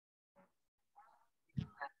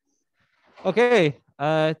Okay,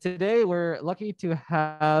 today we're lucky to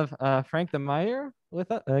have Frank the Meijer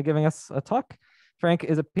with us, giving us a talk. Frank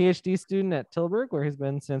is a PhD student at Tilburg, where he's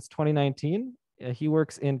been since 2019. He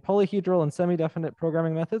works in polyhedral and semi-definite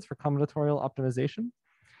programming methods for combinatorial optimization.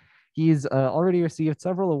 He's already received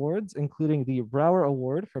several awards, including the Brouwer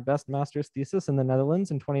Award for Best Master's Thesis in the Netherlands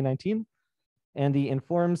in 2019, and the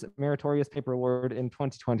Informs Meritorious Paper Award in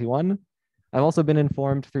 2021. I've also been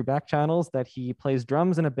informed through back channels that he plays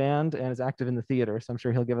drums in a band and is active in the theater. So I'm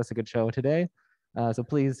sure he'll give us a good show today. So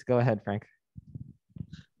please go ahead, Frank.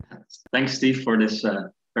 Thanks, Steve, for this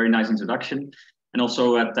very nice introduction. And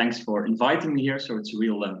also thanks for inviting me here. So it's a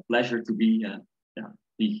real pleasure to be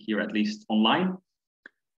here, at least online.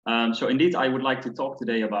 So indeed, I would like to talk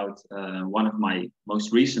today about one of my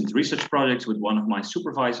most recent research projects with one of my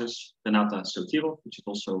supervisors, Renata Sotiro, which is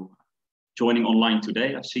also joining online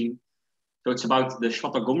today, I've seen. So it's about the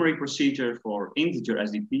Chvátal-Gomory procedure for integer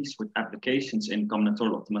SDPs with applications in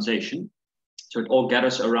combinatorial optimization. So it all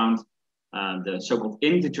gathers around the so-called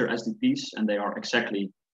integer SDPs, and they are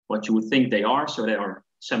exactly what you would think they are. So they are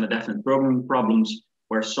semi-definite programming problems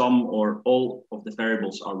where some or all of the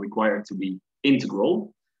variables are required to be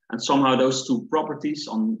integral. And somehow those two properties,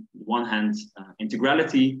 on one hand,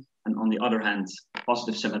 integrality, and on the other hand,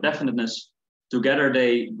 positive semi-definiteness, together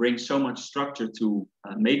they bring so much structure to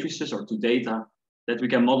matrices or to data that we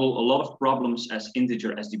can model a lot of problems as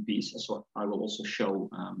integer SDPs, as what I will also show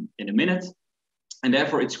in a minute. And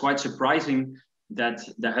therefore, it's quite surprising that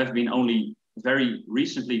there have been only very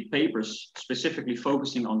recently papers specifically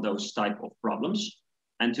focusing on those type of problems.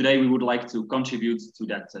 And today we would like to contribute to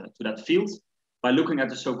that field by looking at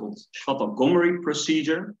the so-called Chvátal-Gomory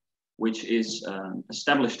procedure, which is an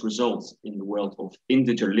established result in the world of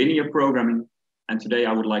integer linear programming. And today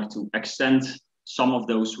I would like to extend some of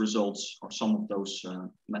those results or some of those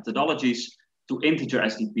methodologies to integer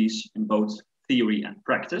SDPs in both theory and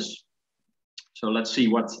practice. So let's see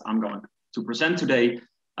what I'm going to present today.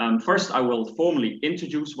 First, I will formally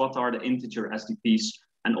introduce what are the integer SDPs,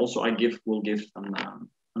 and also will give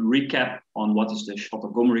a recap on what is the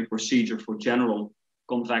Chvátal-Gomory procedure for general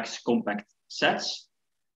convex compact sets.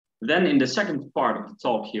 Then in the second part of the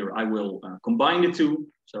talk here, I will combine the two.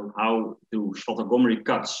 So how do Chvátal-Gomory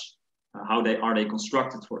cuts, are they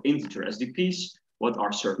constructed for integer SDPs? What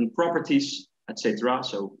are certain properties, etc.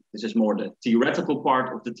 So this is more the theoretical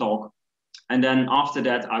part of the talk. And then after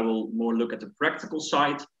that, I will more look at the practical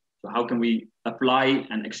side. So how can we apply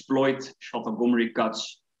and exploit Chvátal-Gomory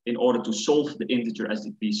cuts in order to solve the integer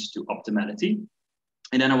SDPs to optimality?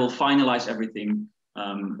 And then I will finalize everything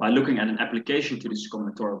by looking at an application to this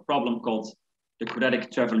combinatorial problem called the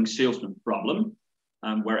quadratic traveling salesman problem,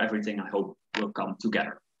 where everything, I hope, will come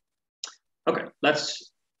together. Okay,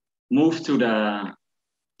 let's move to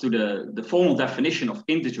the formal definition of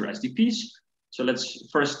integer SDPs. So let's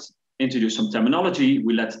first introduce some terminology.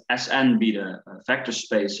 We let Sn be the vector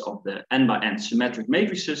space of the n by n symmetric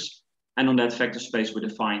matrices. And on that vector space, we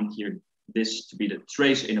define here this to be the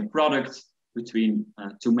trace inner product between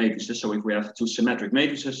two matrices. So if we have two symmetric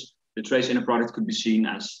matrices, the trace inner product could be seen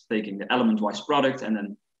as taking the element-wise product and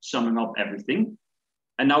then summing up everything.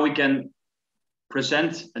 And now we can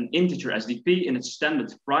present an integer SDP in its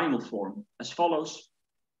standard primal form as follows.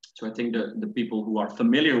 So I think the people who are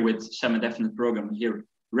familiar with semi-definite programming here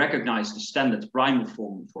recognize the standard primal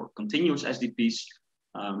form for continuous SDPs.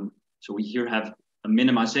 So we here have a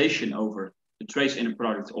minimization over the trace inner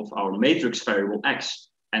product of our matrix variable X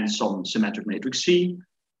and some symmetric matrix C,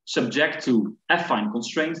 subject to affine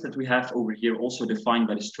constraints that we have over here, also defined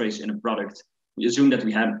by this trace inner product. We assume that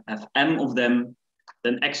we have M of them,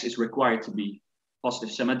 then X is required to be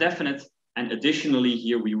positive semi-definite, and additionally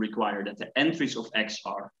here we require that the entries of X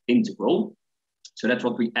are integral. So that's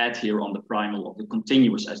what we add here on the primal of the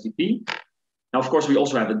continuous SDP. Now, of course, we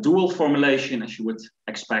also have a dual formulation, as you would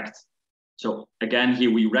expect. So again,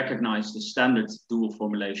 here we recognize the standard dual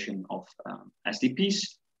formulation of SDPs,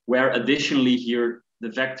 where additionally here the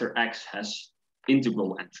vector X has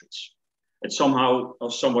integral entries. It's somehow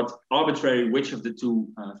or somewhat arbitrary which of the two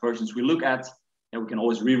versions we look at, and we can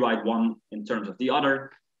always rewrite one in terms of the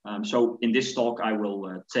other. So in this talk, I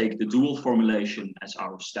will take the dual formulation as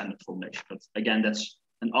our standard formulation. But again, that's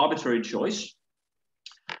an arbitrary choice.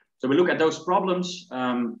 So we look at those problems.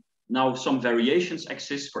 Now some variations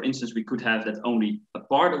exist. For instance, we could have that only a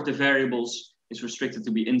part of the variables is restricted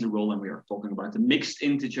to be integral, and we are talking about the mixed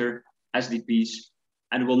integer SDPs.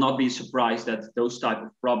 And will not be surprised that those type of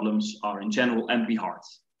problems are in general NP-hard.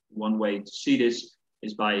 One way to see this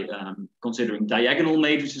is by considering diagonal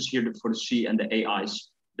matrices here for the C and the AIs.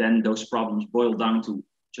 Then those problems boil down to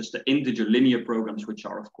just the integer linear programs, which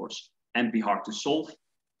are of course NP-hard to solve.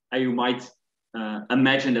 And you might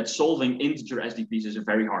imagine that solving integer SDPs is a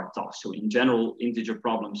very hard task. So in general, integer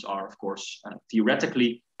problems are, of course,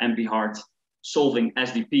 theoretically MP hard. Solving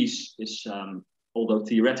SDPs is, although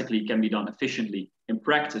theoretically can be done efficiently, in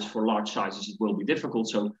practice for large sizes, it will be difficult.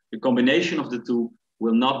 So the combination of the two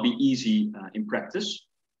will not be easy in practice,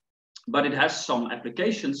 but it has some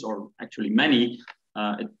applications, or actually many.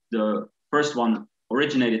 The first one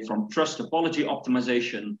originated from trust topology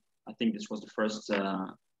optimization. I think this was the first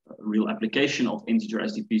real application of integer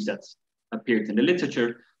SDPs that appeared in the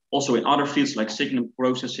literature. Also in other fields like signal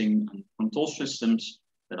processing and control systems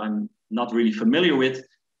that I'm not really familiar with.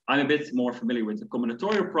 I'm a bit more familiar with the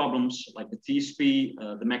combinatorial problems like the TSP,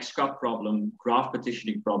 the max cut problem, graph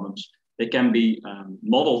partitioning problems. They can be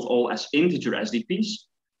modeled all as integer SDPs.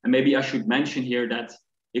 And maybe I should mention here that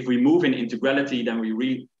if we move in integrality, then we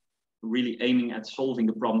really aiming at solving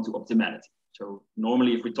the problem to optimality. So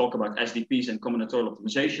normally, if we talk about SDPs and combinatorial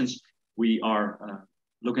optimizations, we are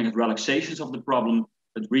looking at relaxations of the problem,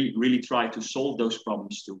 but we really try to solve those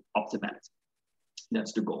problems to optimality.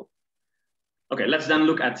 That's the goal. Okay, let's then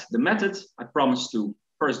look at the method. I promised to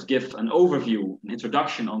first give an overview, an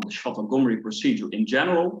introduction on the Chvátal-Gomory procedure in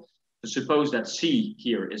general. So suppose that C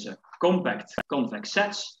here is a compact convex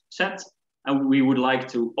set, and we would like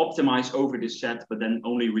to optimize over this set, but then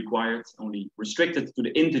only restricted to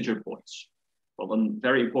the integer points. Well, one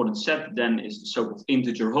very important set then is the so-called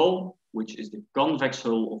integer hull, which is the convex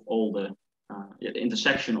hull of all the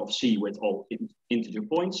intersection of C with all integer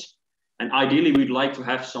points. And ideally, we'd like to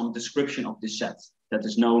have some description of this set that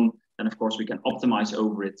is known. And of course, we can optimize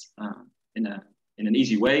over it in an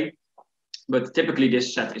easy way. But typically,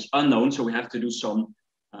 this set is unknown, so we have to do some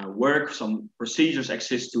work, some procedures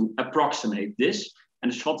exist to approximate this.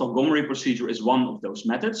 And the Chvátal-Gomory procedure is one of those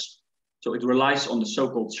methods. So it relies on the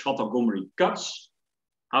so-called Chvátal-Gomory cuts.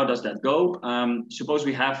 How does that go? Suppose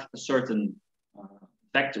we have a certain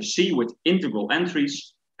vector C with integral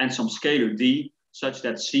entries and some scalar D, such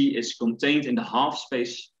that C is contained in the half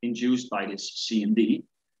space induced by this C and D.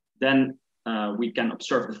 Then we can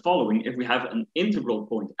observe the following. If we have an integral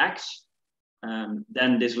point X,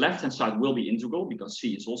 then this left-hand side will be integral because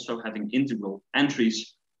C is also having integral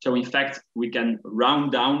entries. So in fact, we can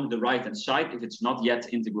round down the right-hand side if it's not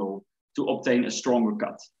yet integral to obtain a stronger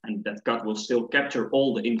cut. And that cut will still capture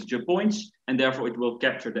all the integer points, and therefore it will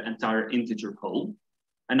capture the entire integer whole.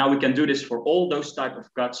 And now we can do this for all those type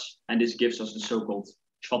of cuts, and this gives us the so-called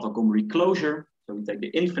Chvátal-Gomory closure. So we take the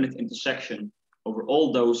infinite intersection over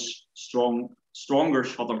all those stronger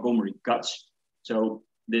Chvátal-Gomory cuts. So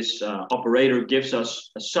this operator gives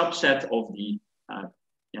us a subset of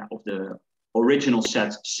the original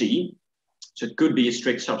set C. So it could be a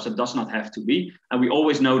strict subset, does not have to be. And we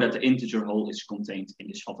always know that the integer whole is contained in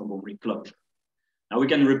this Chvátal-Gomory closure. Now we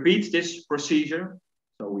can repeat this procedure.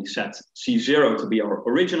 So we set C0 to be our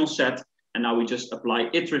original set. And now we just apply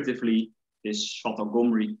iteratively this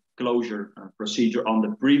Chvátal-Gomory closure procedure on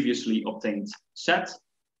the previously obtained set.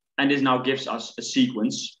 And this now gives us a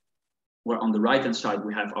sequence where on the right-hand side,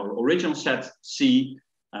 we have our original set C.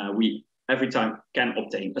 We every time can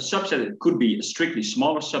obtain a subset. It could be a strictly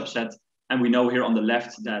smaller subset. And we know here on the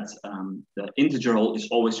left that the integer whole is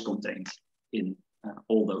always contained in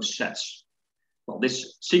all those sets. Well,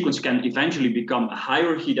 this sequence can eventually become a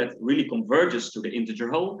hierarchy that really converges to the integer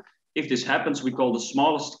whole. If this happens, we call the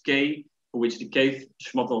smallest k, for which the kth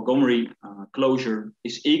Chvátal-Gomory closure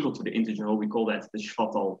is equal to the integer whole. We call that the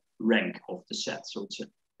Chvátal rank of the set. So it's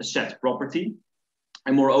a set property.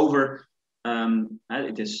 And moreover,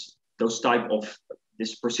 it is those type of,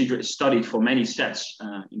 this procedure is studied for many sets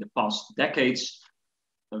in the past decades.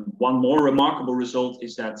 One more remarkable result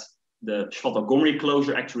is that the Chvátal-Gomory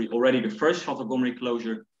closure, actually already the first Chvátal-Gomory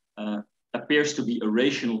closure, appears to be a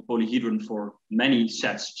rational polyhedron for many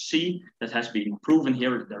sets C. That has been proven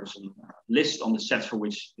here. There's a list on the sets for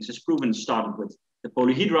which this is proven. It started with the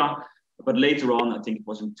polyhedra, but later on, I think it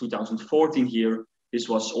was in 2014 here, this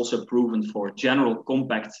was also proven for general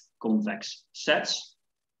compact convex sets.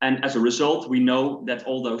 And as a result, we know that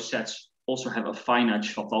all those sets also have a finite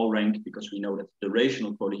Chvátal rank because we know that the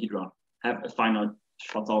rational polyhedra have a finite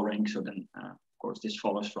Chvátal rank. So then, of course, this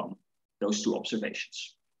follows from those two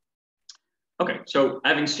observations. Okay, so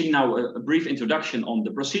having seen now a brief introduction on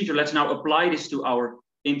the procedure, let's now apply this to our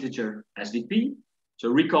integer SDP. So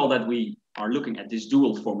recall that we are looking at this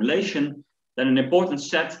dual formulation. Then an important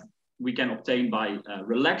set we can obtain by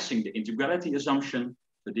relaxing the integrality assumption.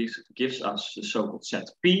 So this gives us the so-called set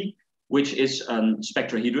P, which is a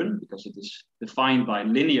spectrahedron because it is defined by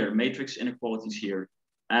linear matrix inequalities here.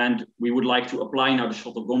 And we would like to apply now the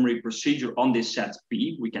Chvátal-Gomory procedure on this set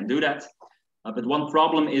P. We can do that. But one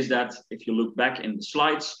problem is that if you look back in the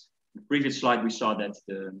slides, the previous slide, we saw that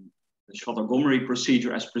the Chvátal-Gomory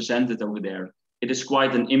procedure as presented over there, it is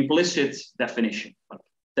quite an implicit definition. Like,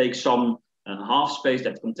 take some half space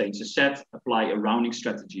that contains a set, apply a rounding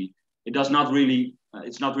strategy. It does not really,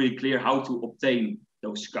 it's not really clear how to obtain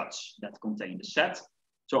those cuts that contain the set.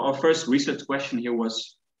 So our first research question here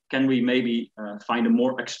was, can we maybe find a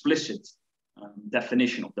more explicit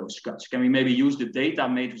definition of those cuts? Can we maybe use the data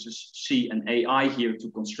matrices C and AI here to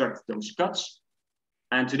construct those cuts?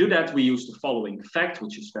 And to do that, we use the following fact,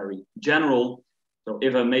 which is very general. So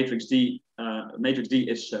if a matrix D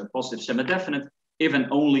is positive semi-definite, if and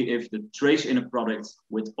only if the trace in a product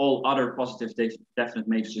with all other positive definite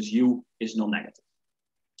matrices U is non-negative.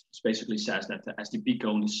 This basically says that the SDP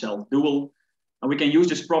cone is self-dual. And we can use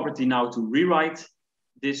this property now to rewrite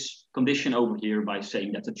this condition over here by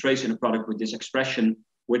saying that the trace in a product with this expression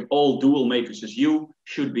with all dual matrices U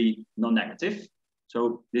should be non-negative.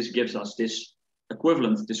 So this gives us this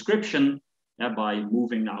equivalent description by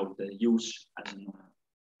moving now the U's as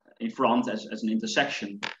in front as an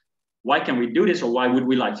intersection. Why can we do this, or why would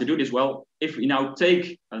we like to do this? Well, if we now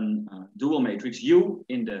take a dual matrix U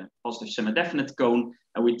in the positive semi-definite cone,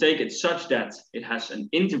 and we take it such that it has an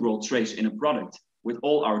integral trace in a product with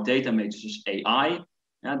all our data matrices AI,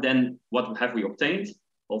 then what have we obtained?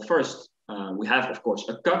 Well, first, we have, of course,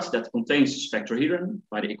 a cut that contains the spectrohedron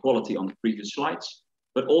by the equality on the previous slides.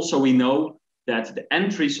 But also we know that the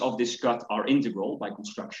entries of this cut are integral by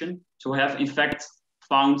construction. So we have, in fact,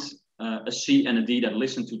 found a C and a D that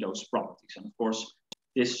listen to those properties. And of course,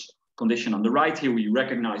 this condition on the right here, we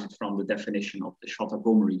recognize it from the definition of the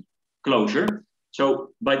Chvátal-Gomory closure. So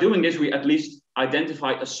by doing this, we at least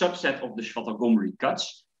identify a subset of the Chvátal-Gomory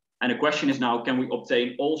cuts. And the question is now, can we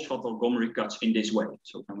obtain all Chvátal-Gomory cuts in this way?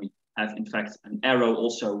 So can we have, in fact, an arrow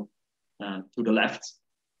also to the left?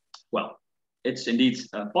 Well, it's indeed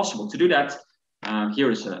possible to do that. Here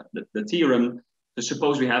is the theorem. So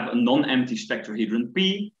suppose we have a non-empty spectrohedron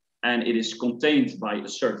P, and it is contained by a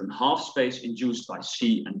certain half space induced by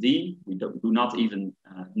C and D. We do not even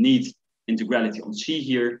need integrality on C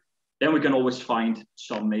here. Then we can always find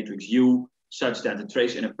some matrix U such that the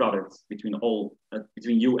trace in a product between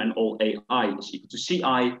U and all AI is equal to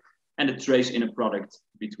CI, and the trace in a product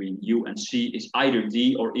between U and C is either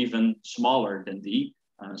D or even smaller than D.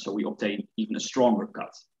 So we obtain even a stronger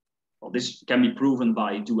cut. Well, this can be proven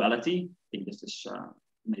by duality. I think this is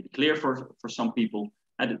maybe clear for some people.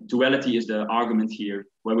 And duality is the argument here,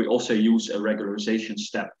 where we also use a regularization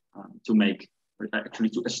step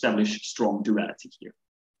to establish strong duality here.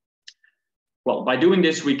 Well, by doing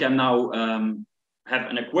this, we can now have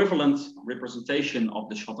an equivalent representation of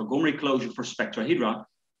the Chvátal-Gomory closure for spectrahedra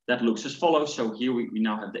that looks as follows. So here we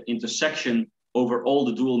now have the intersection over all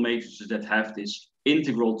the dual matrices that have this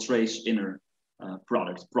integral trace inner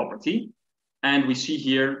product property. And we see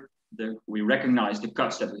here we recognize the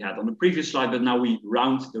cuts that we had on the previous slide, but now we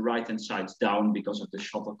round the right-hand sides down because of the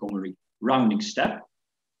Chvátal-Gomory rounding step.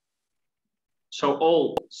 So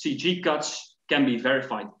all CG cuts can be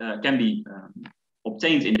verified,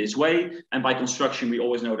 obtained in this way. And by construction, we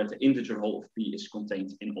always know that the integer whole of P is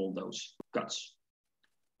contained in all those cuts.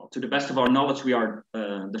 Well, to the best of our knowledge, we are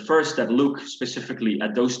the first that look specifically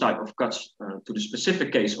at those type of cuts to the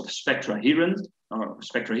specific case of spectrahedra.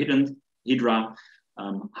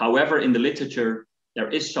 However, in the literature, there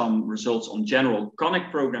is some results on general conic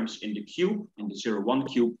programs in the cube, in the 0-1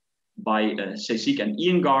 cube, by Sesik and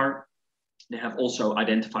Iyengar. They have also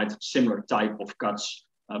identified similar type of cuts,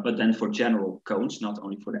 but then for general cones, not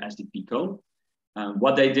only for the SDP cone.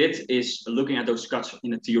 What they did is looking at those cuts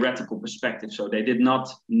in a theoretical perspective. So they did not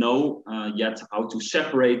know yet how to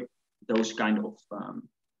separate those kind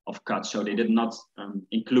of cuts. So they did not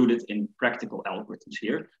include it in practical algorithms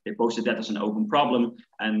here. They posted that as an open problem,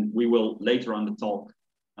 and we will later on the talk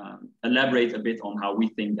elaborate a bit on how we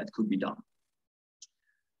think that could be done.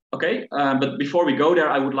 Okay, but before we go there,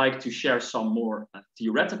 I would like to share some more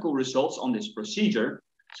theoretical results on this procedure.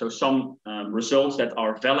 So some results that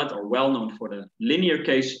are valid or well-known for the linear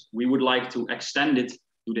case, we would like to extend it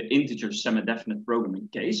to the integer semi-definite programming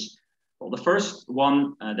case. Well, the first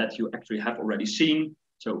one that you actually have already seen.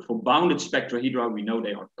 So for bounded spectrohedra, we know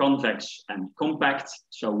they are convex and compact.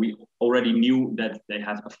 So we already knew that they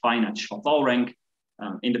have a finite Chvátal rank.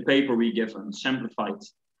 In the paper, we give a simplified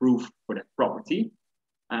proof for that property.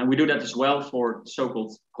 We do that as well for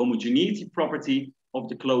so-called homogeneity property of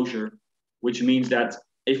the closure, which means that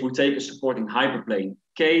if we take a supporting hyperplane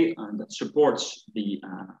K that supports the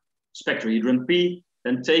spectrohedron P,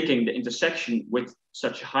 then taking the intersection with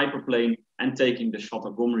such a hyperplane and taking the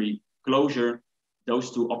Chvátal-Gomory closure,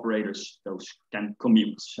 those two operators, those can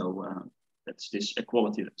commute. So That's this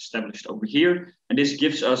equality that's established over here. And this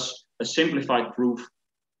gives us a simplified proof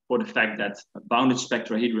for the fact that a bounded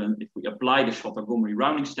spectrahedron, if we apply the Chvátal-Gomory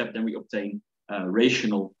rounding step, then we obtain a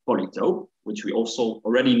rational polytope, which we also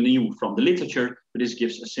already knew from the literature, but this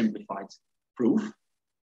gives a simplified proof.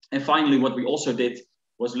 And finally, what we also did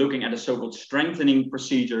was looking at a so-called strengthening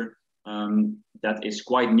procedure that is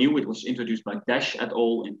quite new. It was introduced by Dash et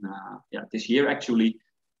al. In this year, actually.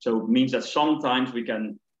 So it means that sometimes we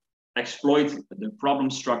can exploit the problem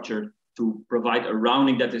structure to provide a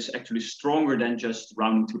rounding that is actually stronger than just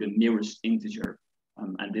rounding to the nearest integer.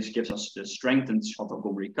 And this gives us the strengthened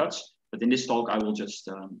Chvátal-Gomory cuts. But in this talk, I will just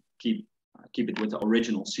keep it with the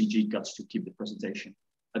original CG cuts to keep the presentation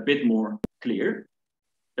a bit more clear.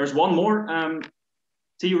 There's one more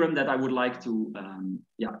theorem that I would like to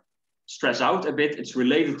stress out a bit. It's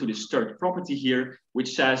related to this third property here,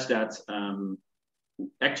 which says that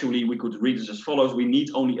actually we could read this as follows. We need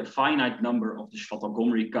only a finite number of the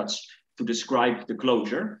Chvátal-Gomory cuts to describe the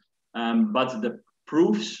closure, but the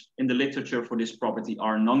proofs in the literature for this property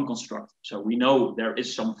are non-constructive. So we know there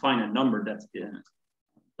is some finite number that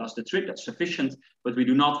does the trick, that's sufficient, but we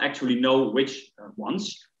do not actually know which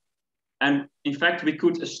ones. And in fact, we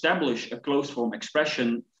could establish a closed form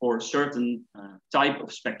expression for a certain type of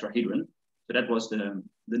spectrahedron. So that was the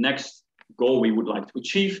next goal we would like to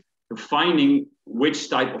achieve, to finding which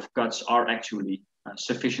type of cuts are actually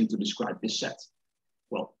sufficient to describe this set.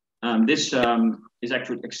 Well, this is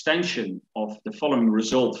actually an extension of the following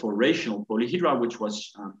result for rational polyhedra, which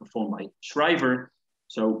was performed by Schrijver.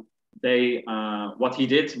 So what he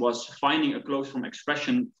did was finding a closed form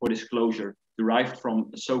expression for this closure derived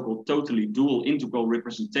from a so-called totally dual integral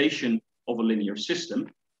representation of a linear system.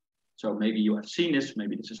 So maybe you have seen this,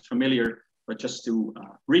 maybe this is familiar, but just to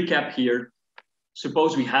recap here,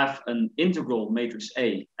 suppose we have an integral matrix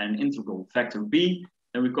A and an integral vector B,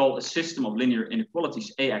 then we call a system of linear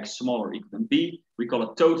inequalities AX smaller or equal than B. We call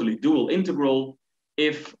it totally dual integral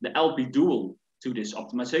if the LP dual to this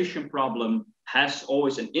optimization problem has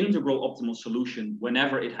always an integral optimal solution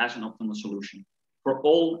whenever it has an optimal solution for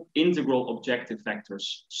all integral objective vectors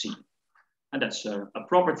C. And that's a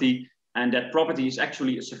property, and that property is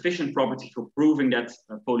actually a sufficient property for proving that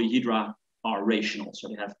polyhedra are rational. So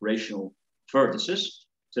they have rational vertices.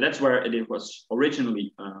 So that's where it was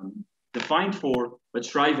originally defined for, but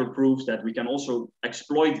Schrijver proves that we can also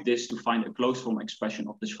exploit this to find a closed form expression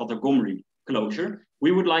of the Chvátal-Gomory closure.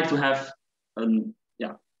 We would like to have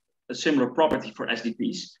a similar property for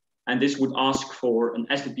SDPs, and this would ask for an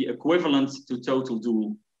SDP equivalent to total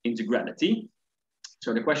dual integrality.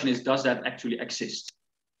 So the question is, does that actually exist?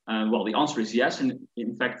 Well, the answer is yes, and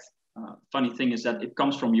in fact, funny thing is that it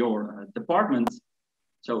comes from your department.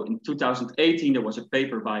 So in 2018, there was a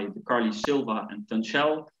paper by Carly Silva and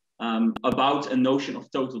Tunchel about a notion of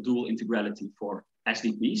total dual integrality for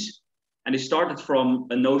SDPs. And it started from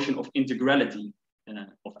a notion of integrality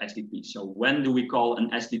of SDP. So when do we call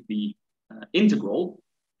an SDP integral?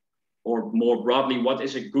 Or more broadly, what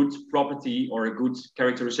is a good property or a good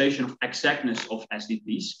characterization of exactness of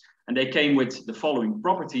SDPs? And they came with the following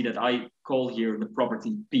property that I call here the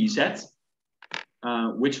property PZ,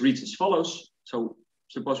 which reads as follows. So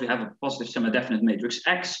suppose we have a positive semi-definite matrix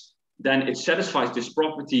X, then it satisfies this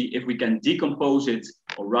property if we can decompose it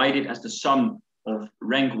or write it as the sum of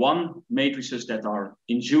rank 1 matrices that are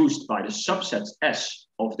induced by the subset S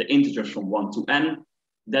of the integers from 1 to n,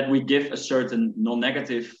 that we give a certain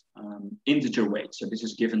non-negative integer weight. So this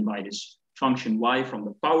is given by this function y from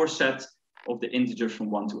the power set of the integers from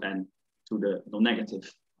 1 to n to the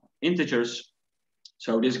non-negative integers.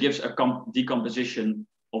 So this gives a decomposition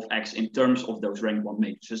of X in terms of those rank 1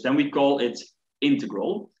 matrices. Then we call it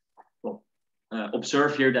integral. Well,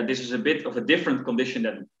 observe here that this is a bit of a different condition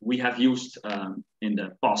that we have used in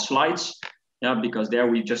the past slides. Yeah, because there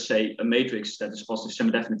we just say a matrix that is positive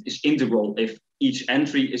semi-definite is integral if each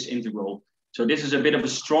entry is integral. So this is a bit of a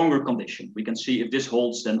stronger condition. We can see if this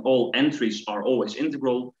holds, then all entries are always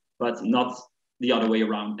integral, but not the other way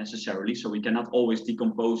around necessarily. So we cannot always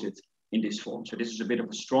decompose it in this form. So this is a bit of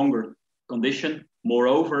a stronger condition.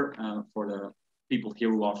 Moreover, for the people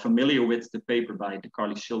here who are familiar with the paper by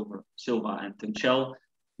Carly Silva and Tunchel,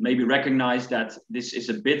 maybe recognize that this is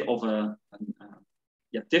a bit of a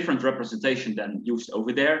different representation than used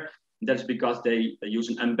over there. That's because they use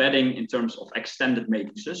an embedding in terms of extended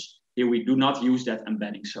matrices. Here we do not use that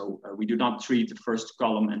embedding. So we do not treat the first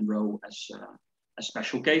column and row as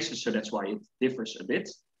special cases. So that's why it differs a bit.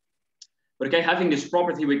 But okay, having this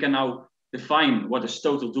property, we can now define what is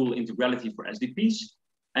total dual integrality for SDPs.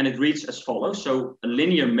 And it reads as follows. So a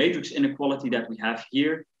linear matrix inequality that we have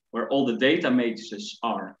here, where all the data matrices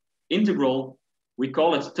are integral, We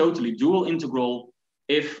call it totally dual integral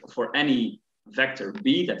if for any vector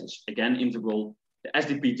B, that is again integral, the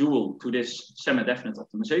SDP dual to this semi-definite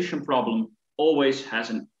optimization problem always has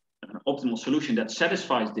an optimal solution that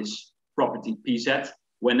satisfies this property PZ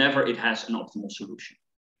whenever it has an optimal solution.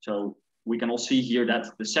 So we can all see here that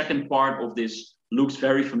the second part of this looks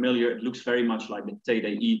very familiar. It looks very much like the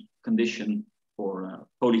TDE condition for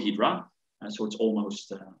polyhedra. So it's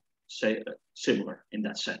almost similar in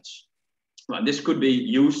that sense. Well, this could be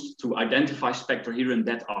used to identify spectrohedron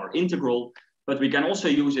that are integral, but we can also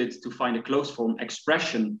use it to find a closed form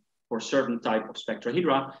expression for a certain type of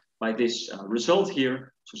spectrohedra by this result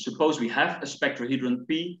here. So suppose we have a spectrohedron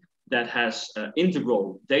P that has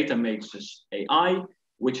integral data matrices AI,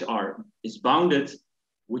 which is bounded,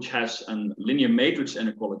 which has a linear matrix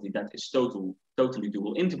inequality that is totally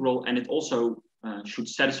dual integral, and it also should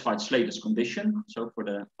satisfy Slater's condition. So for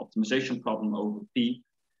the optimization problem over P,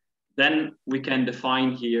 then we can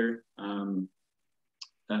define here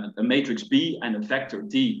a matrix B and a vector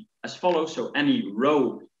D as follows. So any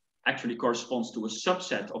row actually corresponds to a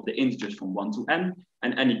subset of the integers from 1 to n,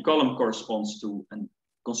 and any column corresponds to a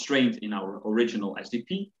constraint in our original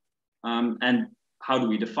SDP. And how do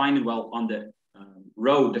we define it? Well, on the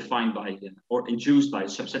row defined by or induced by a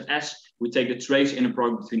subset S, we take the trace inner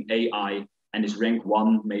product between AI and this rank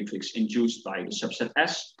 1 matrix induced by the subset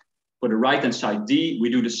S. For the right-hand side D, we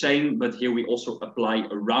do the same, but here we also apply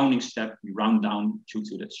a rounding step. We round down due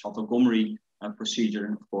to the Chvátal-Gomory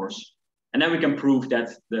procedure, of course. And then we can prove that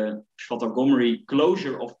the Chvátal-Gomory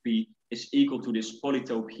closure of P is equal to this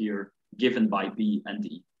polytope here given by B and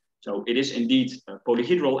D. So it is indeed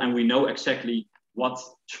polyhedral, and we know exactly what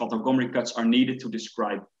Chvátal-Gomory cuts are needed to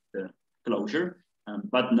describe the closure.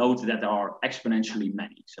 But note that there are exponentially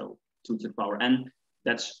many. So 2 to the power n,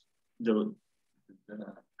 that's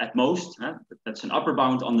at most, that's an upper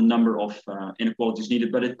bound on the number of inequalities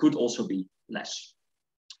needed, but it could also be less.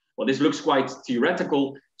 Well, this looks quite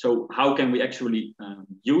theoretical. So how can we actually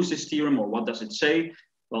use this theorem, or what does it say?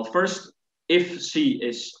 Well, first, if C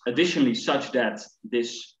is additionally such that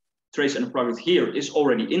this trace inner product here is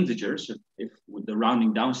already integers, so if the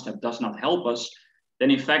rounding down step does not help us, then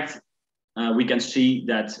in fact, we can see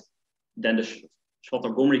that then the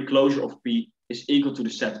Chvátal-Gomory closure of P is equal to the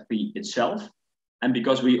set P itself. And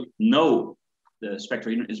because we know the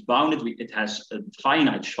spectrohedron is bounded, it has a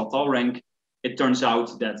finite Chvátal rank, it turns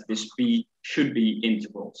out that this P should be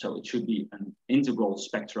integral. So it should be an integral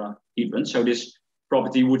spectrahedron. So this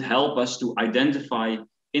property would help us to identify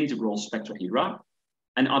integral spectrohedra.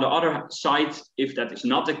 And on the other side, if that is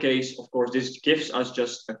not the case, of course, this gives us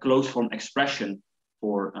just a closed form expression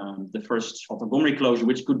for the first Chvátal-Gomory closure,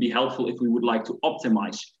 which could be helpful if we would like to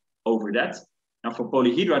optimize over that. Now for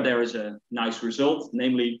polyhedra, there is a nice result,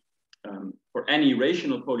 namely for any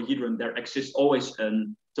rational polyhedron, there exists always a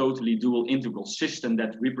totally dual integral system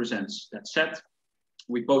that represents that set.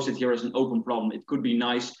 We pose it here as an open problem. It could be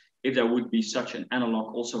nice if there would be such an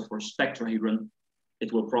analog also for spectrohedron.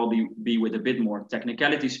 It will probably be with a bit more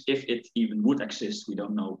technicalities if it even would exist, we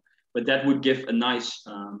don't know. But that would give a nice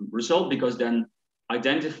result, because then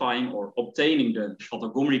identifying or obtaining the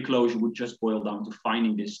Chvátal-Gomory closure would just boil down to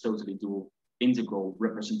finding this totally dual integral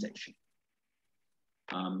representation.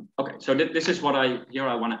 Okay, so this is what I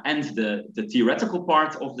want to end the theoretical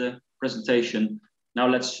part of the presentation. Now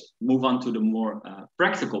let's move on to the more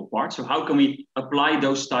practical part. So how can we apply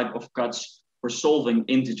those type of cuts for solving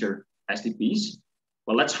integer SDPs?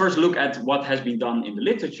 Well, let's first look at what has been done in the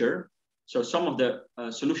literature. So some of the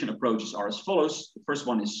solution approaches are as follows. The first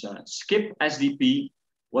one is skip SDP.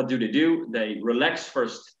 What do? They relax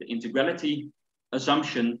first the integrality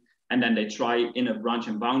assumption, and then they try in a branch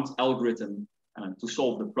and bound algorithm to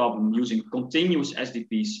solve the problem using continuous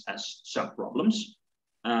SDPs as subproblems.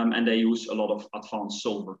 And they use a lot of advanced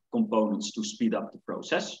solver components to speed up the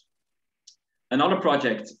process. Another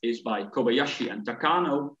project is by Kobayashi and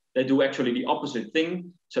Takano. They do actually the opposite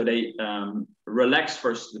thing. So they relax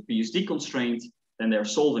first the PSD constraint, then they're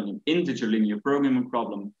solving an integer linear programming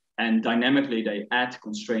problem, and dynamically they add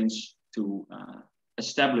constraints to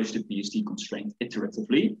establish the PSD constraint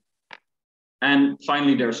iteratively. And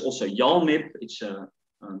finally, there's also YALMIP. It's a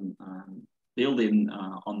built-in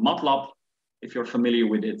on MATLAB, if you're familiar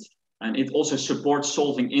with it. And it also supports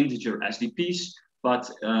solving integer SDPs, but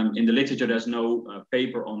in the literature, there's no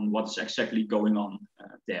paper on what's exactly going on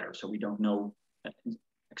there. So we don't know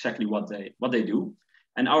exactly what they do.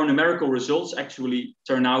 And our numerical results actually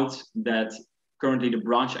turn out that currently the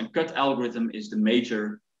branch and cut algorithm is the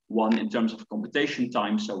major one in terms of computation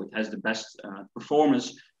time. So it has the best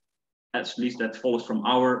performance. At least that follows from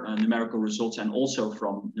our numerical results and also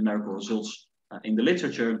from numerical results in the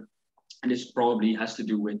literature. And this probably has to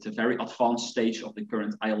do with the very advanced stage of the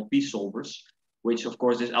current ILP solvers, which of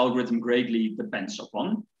course this algorithm greatly depends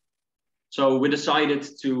upon. So we decided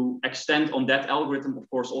to extend on that algorithm, of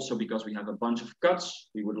course, also because we have a bunch of cuts.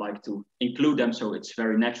 We would like to include them, so it's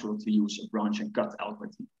very natural to use a branch and cut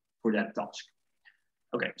algorithm for that task.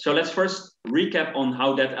 Okay, so let's first recap on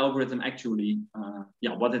how that algorithm actually,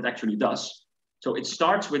 what it actually does. So it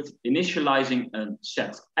starts with initializing a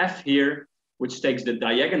set F here, which takes the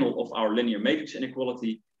diagonal of our linear matrix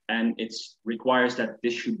inequality, and it requires that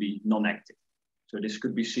this should be non-active. So this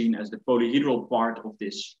could be seen as the polyhedral part of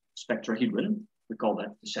this spectrahedron. We call that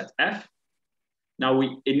the set F. Now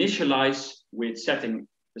we initialize with setting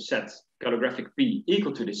the set calligraphic P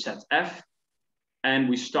equal to the set F, and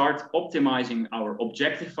we start optimizing our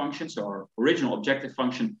objective function, so our original objective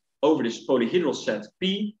function over this polyhedral set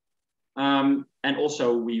P. And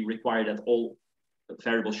also we require that all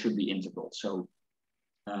variables should be integral. So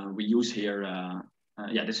we use here,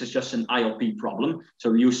 this is just an ILP problem.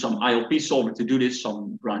 So we use some ILP solver to do this,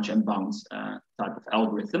 some branch and bound type of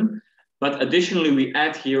algorithm. But additionally, we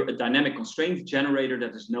add here a dynamic constraint generator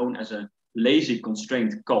that is known as a lazy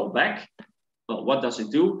constraint callback. Well, what does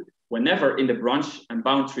it do? Whenever in the branch and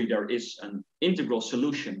bound tree there is an integral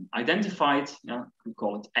solution identified, we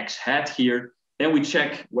call it X hat here, then we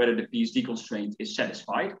check whether the PSD constraint is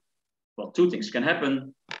satisfied. Well, two things can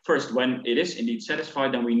happen. First, when it is indeed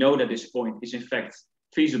satisfied, then we know that this point is in fact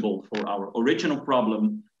feasible for our original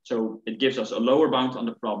problem. So it gives us a lower bound on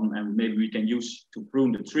the problem, and maybe we can use to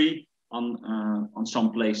prune the tree on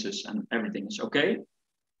some places, and everything is okay.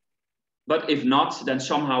 But if not, then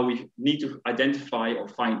somehow we need to identify or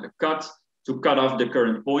find a cut to cut off the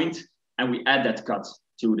current point, and we add that cut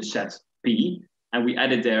to the set P, and we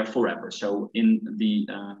add it there forever. So in the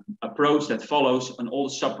approach that follows on all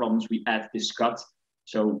the subproblems, we add this cut.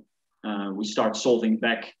 So we start solving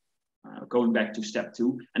back, going back to step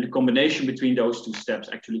 2, and the combination between those two steps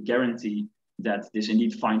actually guarantee that this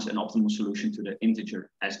indeed finds an optimal solution to the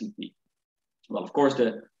integer SDP. Well, of course,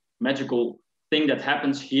 the magical thing that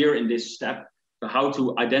happens here in this step, so how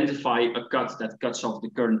to identify a cut that cuts off the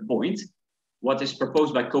current point. What is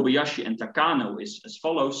proposed by Kobayashi and Takano is as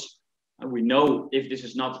follows. We know if this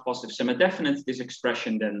is not positive semi-definite, this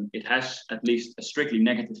expression, then it has at least a strictly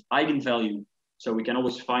negative eigenvalue. So we can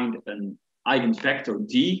always find an eigenvector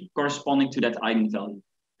D corresponding to that eigenvalue.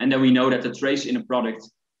 And then we know that the trace in a product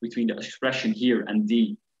between the expression here and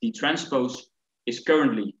D transpose is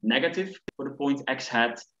currently negative for the point X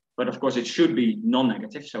hat. But of course, it should be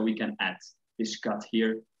non-negative, so we can add this cut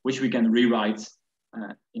here, which we can rewrite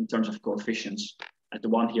in terms of coefficients as the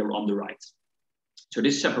one here on the right. So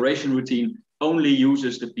this separation routine only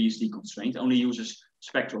uses the PSD constraint, only uses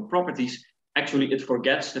spectral properties. Actually, it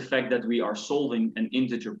forgets the fact that we are solving an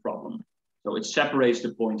integer problem. So it separates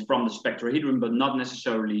the point from the spectrahedron, but not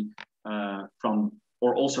necessarily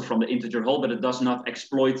also from the integer whole, but it does not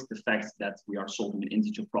exploit the fact that we are solving an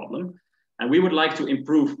integer problem. And we would like to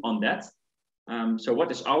improve on that. So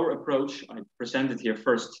what is our approach? I presented here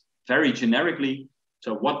first very generically.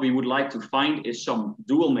 So what we would like to find is some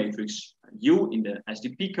dual matrix U in the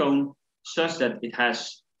SDP cone, such that it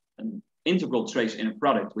has an integral trace in a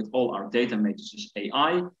product with all our data matrices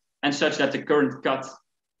AI, and such that the current cut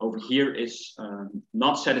over here is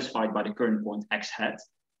not satisfied by the current point X hat.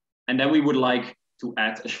 And then we would like to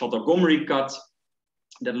add a Chvátal-Gomory cut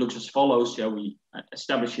that looks as follows. Yeah, we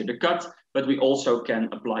establish here the cut, but we also can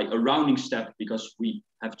apply a rounding step because we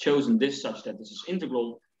have chosen this such that this is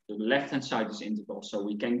integral. The left-hand side is integral, so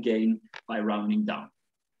we can gain by rounding down.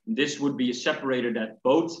 This would be a separator that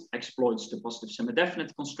both exploits the positive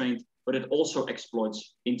semi-definite constraint, but it also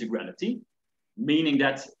exploits integrality, meaning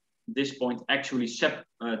that this point actually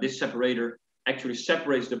this separator actually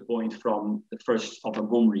separates the point from the first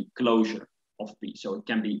Chvátal-Gomory closure of P. So it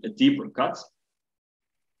can be a deeper cut.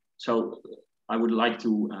 So I would like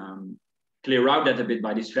to clear out that a bit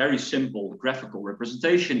by this very simple graphical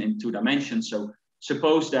representation in 2 dimensions. So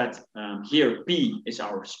suppose that here P is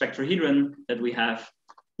our spectrahedron that we have.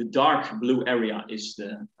 The dark blue area is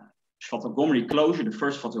the Chvátal-Gomory closure, the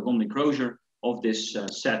first Chvátal-Gomory closure of this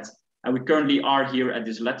set. And we currently are here at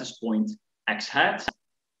this lattice point X hat,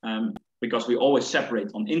 because we always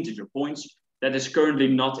separate on integer points. That is currently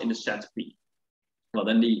not in the set P. Well,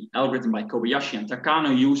 then the algorithm by Kobayashi and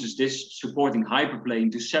Takano uses this supporting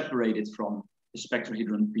hyperplane to separate it from the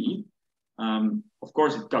spectrahedron P. Of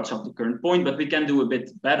course, it cuts off the current point, but we can do a bit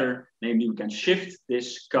better. Namely, we can shift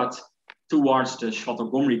this cut towards the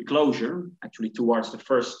Chvátal-Gomory closure, actually towards the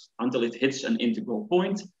first, until it hits an integral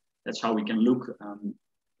point. That's how we can look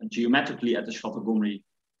geometrically at the Chvátal-Gomory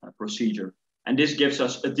procedure. And this gives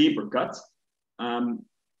us a deeper cut.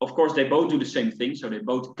 of course, they both do the same thing. So they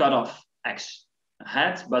both cut off X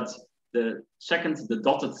hat, but the second, the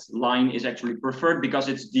dotted line is actually preferred because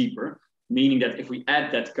it's deeper, meaning that if we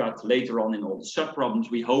add that cut later on in all the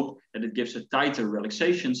sub-problems, we hope that it gives a tighter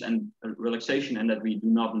relaxation and that we do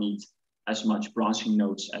not need as much branching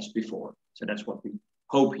nodes as before. So that's what we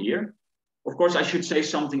hope here. Of course, I should say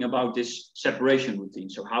something about this separation routine.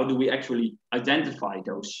 So how do we actually identify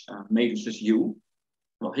those matrices U?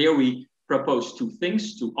 Well, here we propose two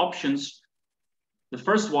things, two options. The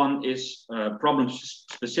first one is a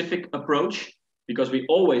problem-specific approach, because we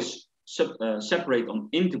always separate on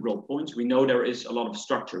integral points. We know there is a lot of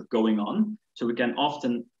structure going on, so we can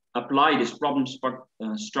often apply this problem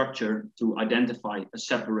structure to identify a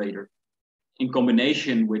separator in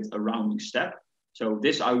combination with a rounding step. So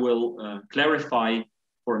this I will clarify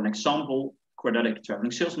for an example, quadratic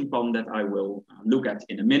traveling salesman problem that I will look at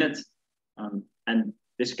in a minute. And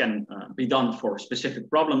this can be done for specific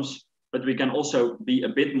problems, but we can also be a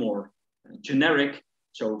bit more generic.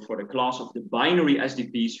 So for the class of the binary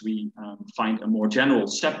SDPs, we find a more general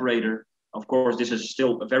separator. Of course, this is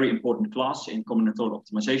still a very important class in combinatorial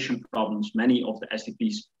optimization problems. Many of the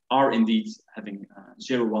SDPs are indeed having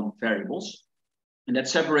 0-1 variables. And that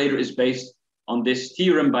separator is based on this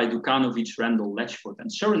theorem by Dukanovic, Randall, Letchford, and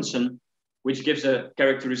Sorensen, which gives a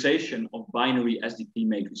characterization of binary SDP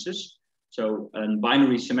matrices. So a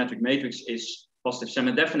binary symmetric matrix is positive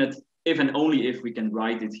semi-definite if and only if we can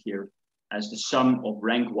write it here as the sum of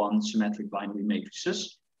rank 1 symmetric binary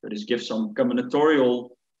matrices. So this gives some combinatorial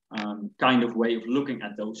kind of way of looking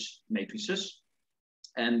at those matrices.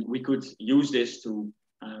 And we could use this to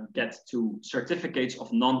get to certificates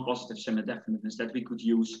of non-positive semi-definiteness that we could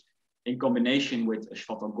use in combination with a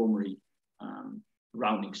Chvátal-Gomory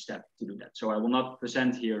rounding step to do that. So I will not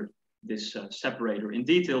present here this separator in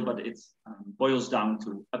detail, but it boils down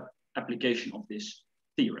to application of this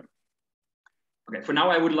theorem. Okay, for now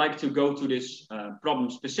I would like to go to this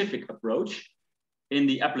problem-specific approach in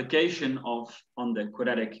the application on the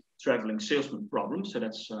quadratic traveling salesman problem. So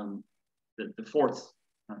that's the fourth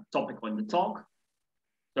topic on the talk.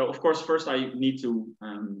 So of course, first I need to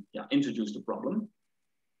introduce the problem.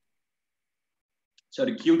 So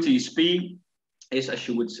the QTSP is, as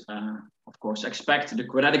you would of course expect, the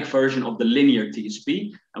quadratic version of the linear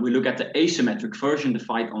TSP. And we look at the asymmetric version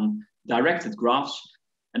defined on directed graphs.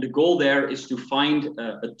 And the goal there is to find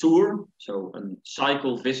a tour, so a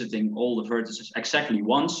cycle visiting all the vertices exactly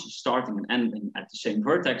once, starting and ending at the same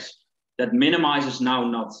vertex, that minimizes now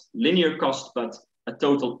not linear cost, but a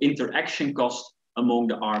total interaction cost among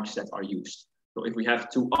the arcs that are used. So if we have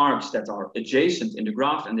two arcs that are adjacent in the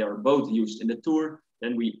graph and they are both used in the tour,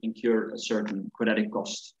 then we incur a certain quadratic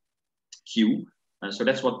cost Q. So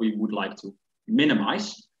that's what we would like to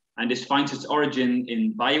minimize. And this finds its origin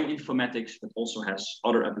in bioinformatics, but also has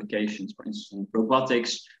other applications, for instance, in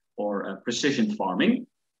robotics or precision farming.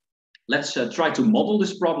 Let's try to model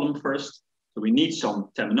this problem first. So we need some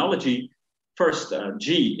terminology. First,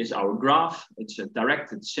 G is our graph. It's a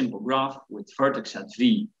directed simple graph with vertex set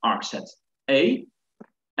V, arc set A.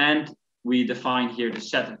 And we define here the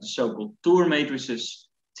set of the so-called tour matrices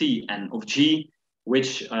T and of G,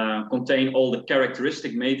 which contain all the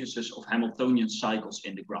characteristic matrices of Hamiltonian cycles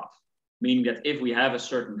in the graph. Meaning that if we have a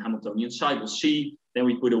certain Hamiltonian cycle C, then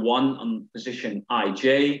we put a 1 on position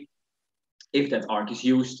ij, if that arc is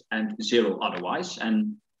used, and 0 otherwise.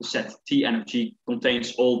 And the set Tn of G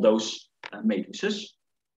contains all those matrices.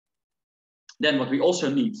 Then what we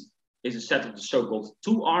also need is a set of the so-called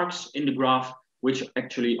two arcs in the graph, which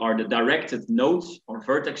actually are the directed nodes or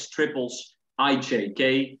vertex triples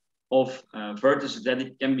ijk of vertices that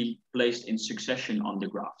it can be placed in succession on the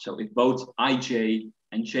graph. So if both ij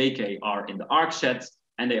and jk are in the arc set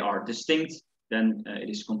and they are distinct, then it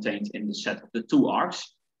is contained in the set of the two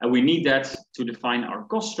arcs. And we need that to define our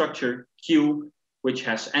cost structure Q, which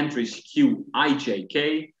has entries Q,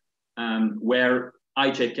 ijk, where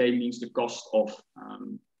ijk means the cost of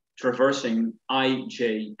traversing I,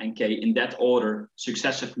 J, and K in that order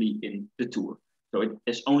successively in the tour. So it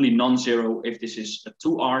is only non-zero if this is a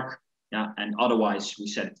two arc, and otherwise we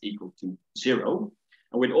set it equal to 0.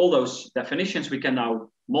 And with all those definitions, we can now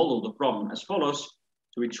model the problem as follows.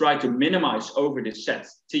 So we try to minimize over this set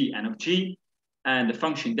T and of G, and the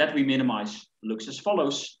function that we minimize looks as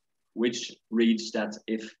follows, which reads that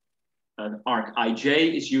if an arc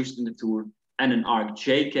ij is used in the tour and an arc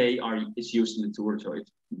jk is used in the tour, so if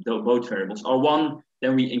both variables are 1,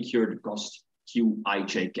 then we incur the cost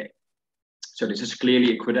qijk. So this is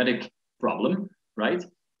clearly a quadratic problem, right?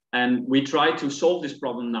 And we try to solve this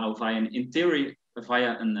problem now via an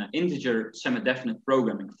integer semi-definite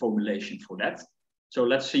programming formulation for that. So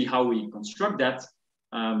let's see how we construct that.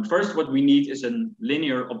 first, what we need is a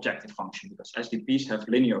linear objective function, because SDPs have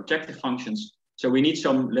linear objective functions. So we need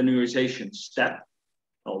some linearization step.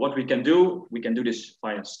 Well, what we can do this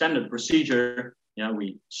via standard procedure. Yeah,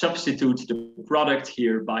 we substitute the product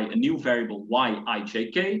here by a new variable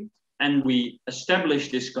yijk, and we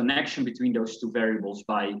establish this connection between those two variables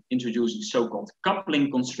by introducing so-called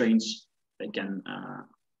coupling constraints. They can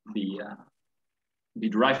be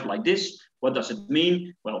derived like this. What does it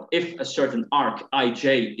mean? Well, if a certain arc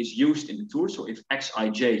ij is used in the tour, so if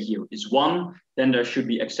xij here is 1, then there should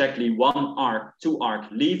be exactly one arc, 2 arc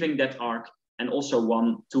leaving that arc, and also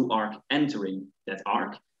 1, 2 arc entering that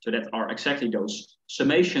arc. So that are exactly those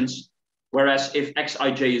summations. Whereas if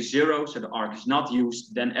xij is 0, so the arc is not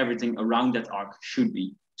used, then everything around that arc should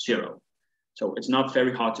be 0. So it's not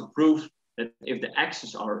very hard to prove that if the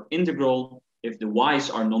x's are integral, if the y's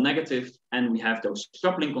are non-negative, and we have those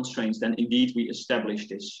coupling constraints, then indeed we establish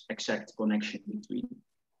this exact connection between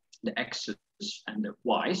the x's and the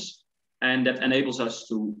y's. And that enables us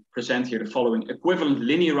to present here the following equivalent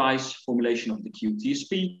linearized formulation of the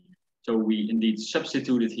QTSP. So we indeed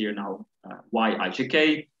substituted here now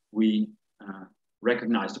yijk. We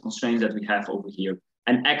recognize the constraints that we have over here.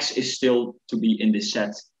 And x is still to be in this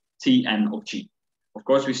set Tn of G. Of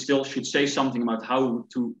course, we still should say something about how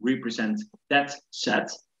to represent that set.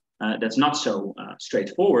 That's not so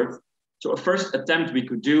straightforward. So a first attempt we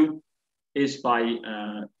could do is by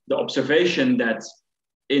the observation that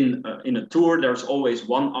in a tour, there's always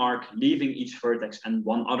one arc leaving each vertex and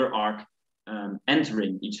one other arc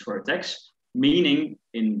entering each vertex, meaning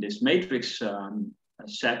in this matrix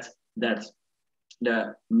set that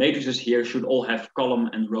the matrices here should all have column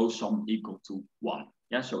and row sum equal to 1.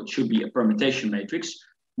 Yeah, so it should be a permutation matrix.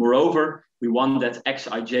 Moreover, we want that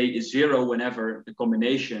xij is 0 whenever the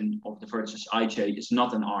combination of the vertices ij is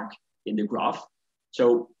not an arc in the graph.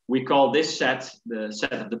 So we call this set the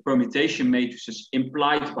set of the permutation matrices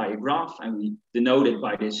implied by a graph, and we denote it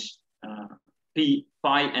by this p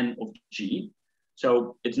pi n of g.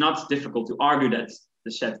 So it's not difficult to argue that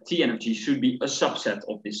the set Tn of G should be a subset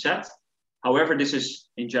of this set. However, this is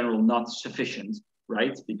in general not sufficient,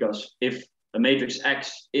 right? Because if a matrix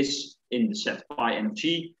X is in the set pi n of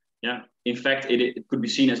G, yeah, in fact, it could be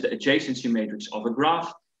seen as the adjacency matrix of a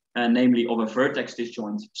graph, namely of a vertex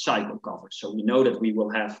disjoint cycle cover. So we know that we will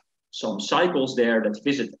have some cycles there that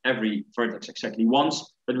visit every vertex exactly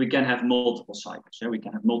once, but we can have multiple cycles. Yeah? We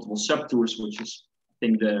can have multiple subtours, which is, I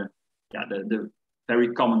think, the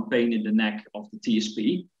very common pain in the neck of the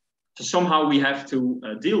TSP. So somehow we have to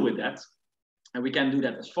deal with that. And we can do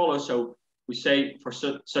that as follows. So we say for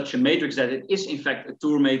such a matrix that it is in fact a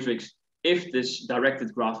tour matrix if this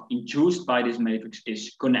directed graph induced by this matrix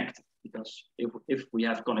is connected. Because if we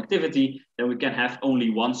have connectivity, then we can have only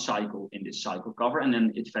one cycle in this cycle cover, and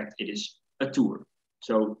then in fact it is a tour.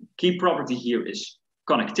 So key property here is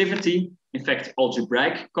connectivity, in fact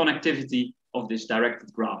algebraic connectivity of this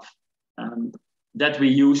directed graph. That we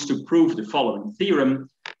use to prove the following theorem.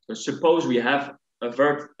 So suppose we have a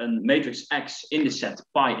matrix X in the set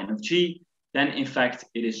pi n of G, then in fact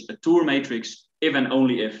it is a tour matrix if and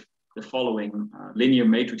only if the following linear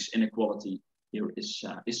matrix inequality here is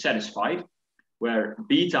satisfied, where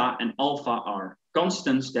beta and alpha are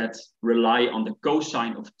constants that rely on the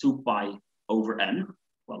cosine of 2 pi over n.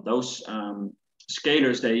 Well, those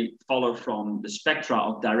scalars, they follow from the spectra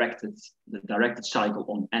of the directed cycle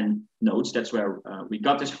on n nodes. That's where we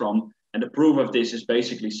got this from. And the proof of this is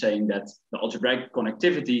basically saying that the algebraic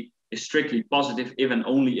connectivity is strictly positive if and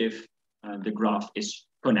only if the graph is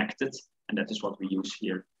connected. And that is what we use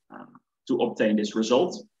here to obtain this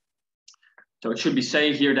result. So it should be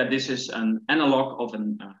saying here that this is an analog of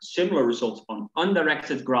a similar result on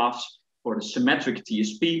undirected graphs for the symmetric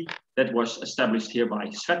TSP that was established here by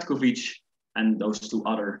Cvetkovic and those two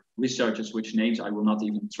other researchers, which names I will not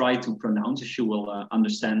even try to pronounce, as you will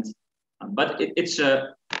understand. But it's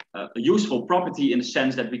a useful property in the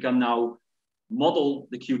sense that we can now model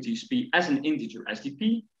the QTSP as an integer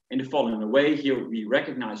SDP in the following way. Here we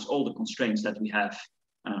recognize all the constraints that we have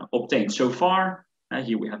obtained so far.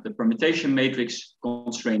 Here we have the permutation matrix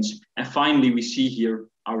constraints. And finally, we see here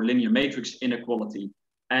our linear matrix inequality.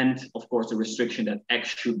 And of course, the restriction that X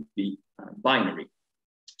should be binary.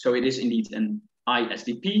 So it is indeed an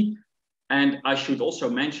ISDP. And I should also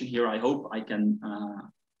mention here, I hope I can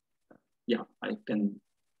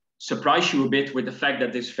surprise you a bit with the fact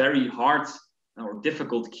that this very hard or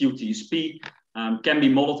difficult QTSP can be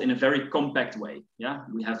modeled in a very compact way. Yeah,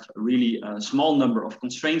 we have a really small number of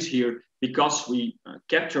constraints here because we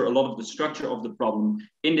capture a lot of the structure of the problem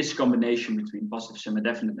in this combination between positive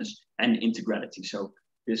semi-definiteness and integrality. So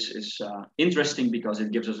this is interesting because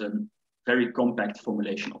it gives us very compact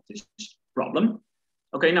formulation of this problem.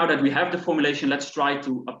 Okay, now that we have the formulation, let's try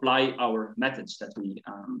to apply our methods that we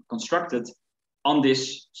constructed on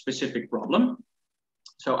this specific problem.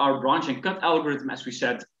 So our branch and cut algorithm, as we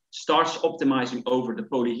said, starts optimizing over the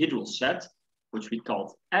polyhedral set, which we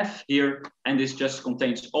called F here. And this just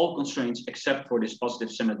contains all constraints except for this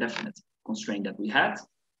positive semi-definite constraint that we had.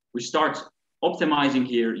 We start optimizing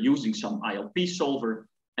here using some ILP solver.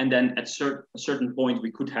 And then at a certain point,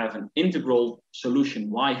 we could have an integral solution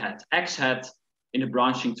y hat, x hat in a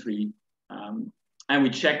branching tree. And we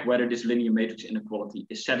check whether this linear matrix inequality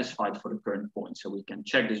is satisfied for the current point. So we can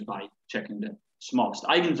check this by checking the smallest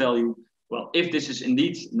eigenvalue. Well, if this is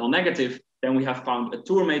indeed non-negative, then we have found a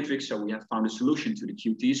Tour matrix. So we have found a solution to the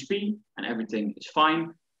QTSP and everything is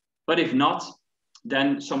fine. But if not,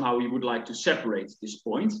 then somehow we would like to separate this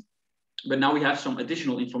point. But now we have some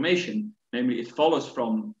additional information. Namely, it follows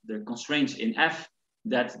from the constraints in F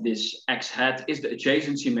that this X hat is the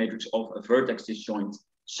adjacency matrix of a vertex disjoint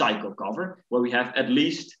cycle cover, where we have at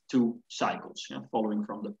least 2 cycles, following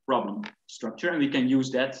from the problem structure. And we can use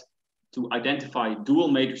that to identify dual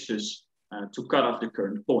matrices to cut off the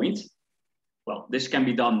current point. Well, this can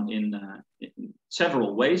be done in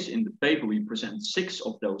several ways. In the paper, we present 6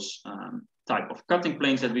 of those type of cutting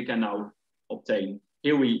planes that we can now obtain.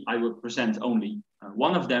 Here I will present only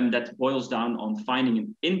one of them that boils down on finding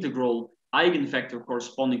an integral eigenvector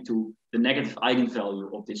corresponding to the negative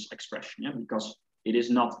eigenvalue of this expression, because it is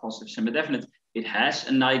not positive semi-definite. It has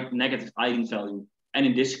a negative eigenvalue. And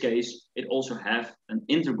in this case, it also has an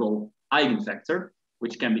integral eigenvector,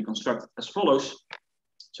 which can be constructed as follows.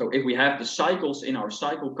 So if we have the cycles in our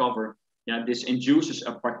cycle cover, this induces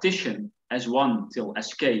a partition S1 till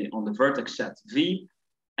Sk on the vertex set V.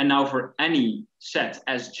 And now for any set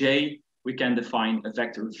Sj, we can define a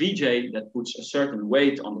vector Vj that puts a certain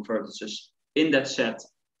weight on the vertices in that set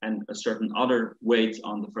and a certain other weight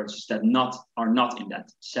on the vertices that are not in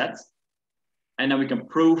that set. And then we can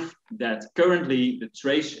prove that currently the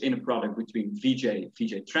trace inner product between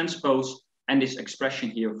Vj transpose and this expression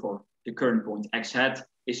here for the current point x hat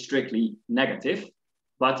is strictly negative.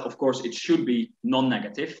 But of course, it should be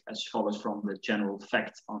non-negative, as follows from the general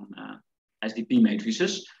fact on SDP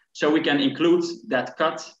matrices. So we can include that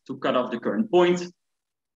cut to cut off the current point.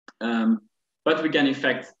 But we can in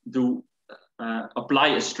fact apply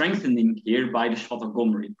a strengthening here by the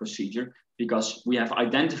Chvátal-Gomory procedure, because we have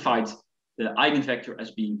identified the eigenvector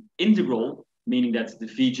as being integral, meaning that the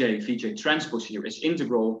Vj transpose here is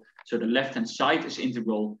integral. So the left-hand side is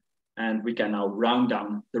integral, and we can now round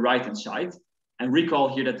down the right-hand side. And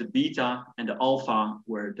recall here that the beta and the alpha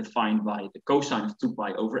were defined by the cosine of 2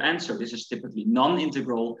 pi over n. So this is typically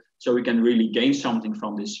non-integral. So we can really gain something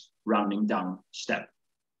from this rounding down step.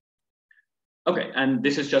 Okay, and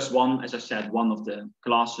this is just one, as I said, one of the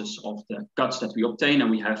classes of the cuts that we obtain, and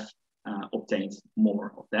we have obtained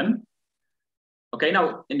more of them. Okay,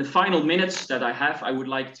 now in the final minutes that I have, I would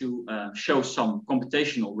like to show some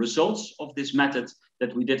computational results of this method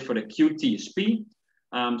that we did for the QTSP.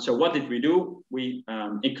 So what did we do? We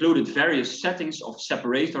included various settings of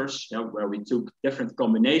separators, where we took different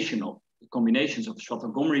combinations of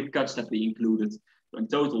Chvátal-Gomory cuts that we included. So in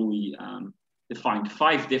total, we defined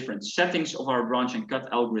 5 different settings of our branch and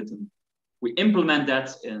cut algorithm. We implement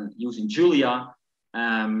that using Julia.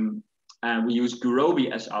 And we use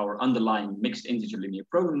Gurobi as our underlying mixed integer linear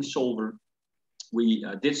programming solver. We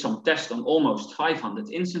did some tests on almost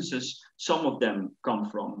 500 instances. Some of them come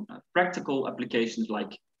from practical applications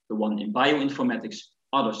like the one in bioinformatics.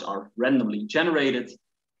 Others are randomly generated.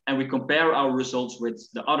 And we compare our results with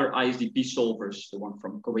the other ISDP solvers, the one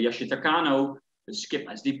from Kobayashi Takano, the SKIP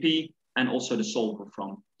SDP, and also the solver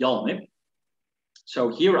from YALMIP. So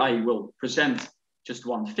here I will present just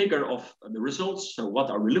one figure of the results. So what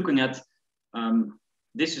are we looking at?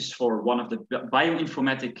 This is for one of the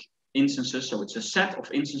bioinformatic instances. So it's a set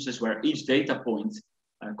of instances where each data point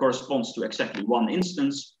corresponds to exactly one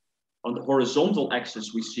instance. On the horizontal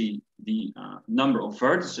axis, we see the number of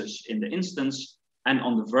vertices in the instance. And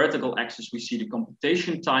on the vertical axis, we see the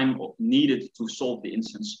computation time needed to solve the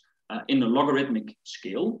instance in a logarithmic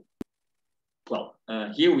scale. Well,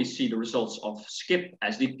 here we see the results of SKIP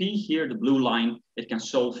SDP. Here, the blue line, it can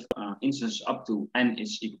solve instances up to n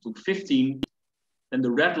is equal to 15. Then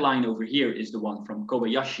the red line over here is the one from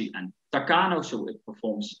Kobayashi and Takano. So it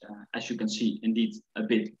performs, as you can see, indeed a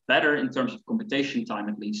bit better in terms of computation time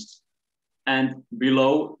at least. And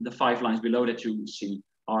below, the 5 lines below that you see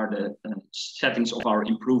are the settings of our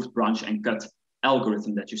improved branch and cut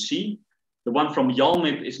algorithm that you see. The one from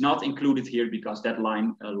YALMIP is not included here because that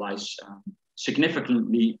line lies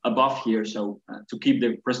significantly above here. So to keep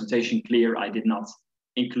the presentation clear, I did not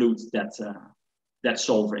include that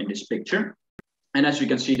solver in this picture. And as you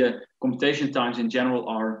can see, the computation times in general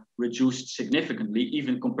are reduced significantly.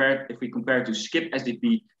 Even if we compare to skip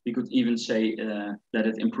SDP, we could even say that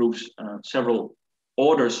it improves several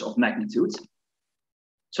orders of magnitude.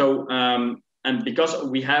 So, and because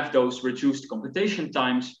we have those reduced computation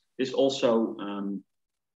times, this also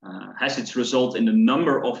has its result in the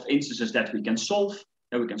number of instances that we can solve.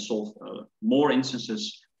 And we can solve more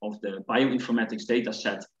instances of the bioinformatics data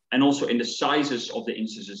set, and also in the sizes of the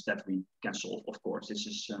instances that we can solve. Of course, this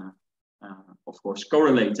is of course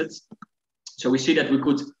correlated. So we see that we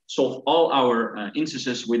could solve all our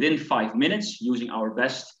instances within 5 minutes using our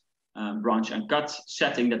best branch and cut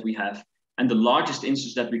setting that we have. And the largest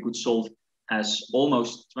instance that we could solve has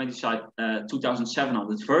almost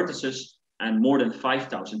 2,700 vertices and more than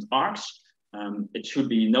 5,000 arcs. It should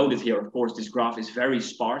be noted here, of course, this graph is very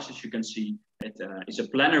sparse. As you can see, it is a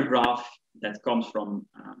planar graph that comes from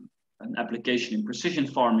an application in precision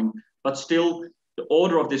farming, but still the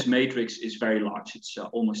order of this matrix is very large. It's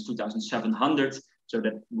almost 2,700, so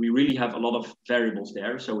that we really have a lot of variables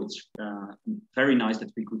there. So it's very nice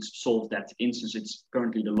that we could solve that instance. It's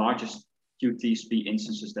currently the largest QTSP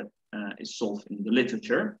instances that is solved in the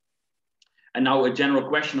literature. And now a general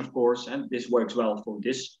question, of course, and this works well for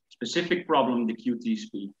this specific problem, the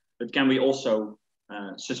QTSP, but can we also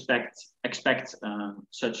expect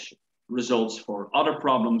such results for other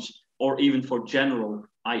problems or even for general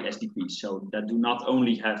ISDPs? So that do not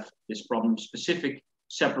only have this problem-specific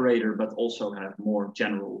separator, but also have more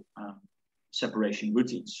general separation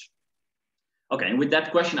routines. Okay, and with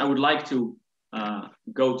that question, I would like to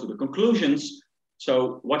go to the conclusions.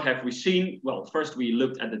 So what have we seen? Well, first we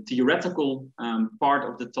looked at the theoretical part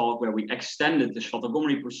of the talk where we extended the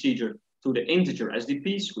Chvátal-Gomory procedure to the integer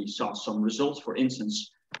SDPs. We saw some results. For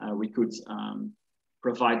instance, we could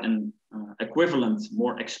provide an equivalent,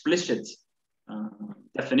 more explicit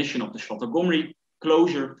definition of the Chvátal-Gomory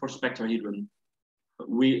closure for spectrahedron.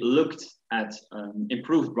 We looked at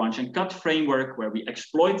improved branch and cut framework where we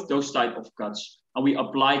exploit those type of cuts, and we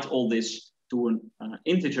applied all this to an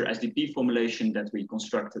integer SDP formulation that we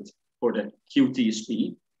constructed for the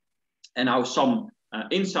QTSP. And now some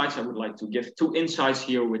insights. I would like to give 2 insights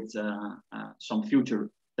here with some future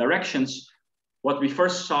directions. What we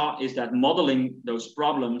first saw is that modeling those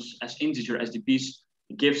problems as integer SDPs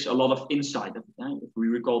gives a lot of insight. If we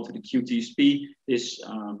recall to the QTSP, this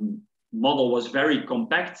model was very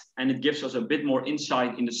compact, and it gives us a bit more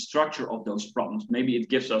insight in the structure of those problems. Maybe it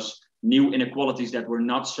gives us new inequalities that were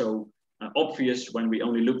not so obvious when we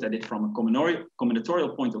only looked at it from a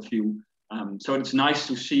combinatorial point of view. So it's nice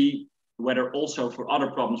to see whether also for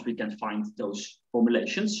other problems we can find those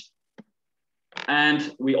formulations.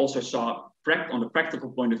 And we also saw on the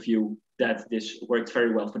practical point of view that this worked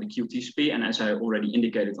very well for the QTSP. And as I already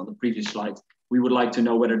indicated on the previous slide, we would like to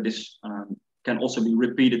know whether this can also be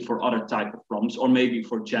repeated for other type of problems or maybe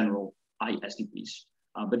for general ISDPs.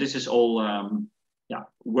 But this is all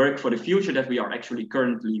work for the future that we are actually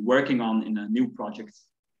currently working on in a new project.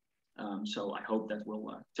 So I hope that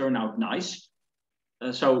will turn out nice.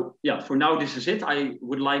 So yeah, for now, this is it. I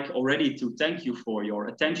would like already to thank you for your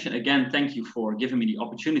attention. Again, thank you for giving me the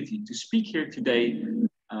opportunity to speak here today.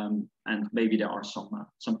 And maybe there are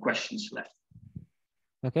some questions left.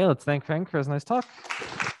 Okay, let's thank Frank for his nice talk.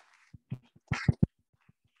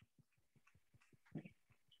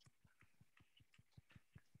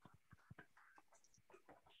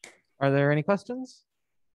 Are there any questions?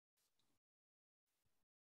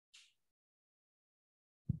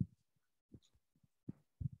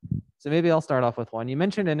 So maybe I'll start off with one. You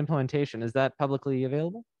mentioned an implementation. Is that publicly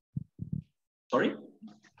available? Sorry?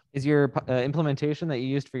 Is your implementation that you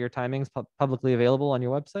used for your timings publicly available on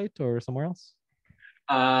your website or somewhere else?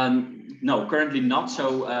 No, currently not.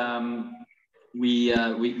 So we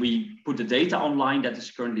put the data online that is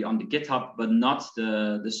currently on the GitHub, but not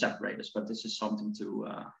the separators. But this is something to,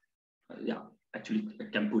 actually I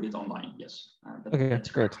can put it online. Yes. Okay, that's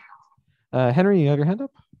great. Henry, you have your hand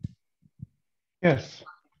up? Yes.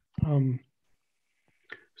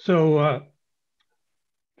 So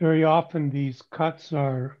very often these cuts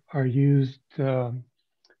are used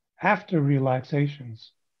after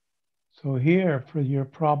relaxations. So here for your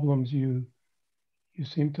problems, you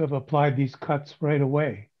seem to have applied these cuts right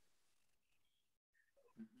away.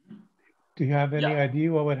 Do you have any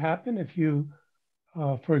idea what would happen if you,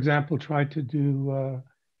 for example, tried to do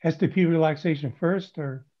SDP relaxation first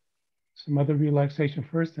or some other relaxation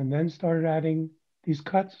first and then started adding these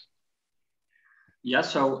cuts? Yeah,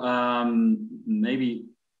 so maybe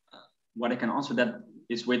what I can answer that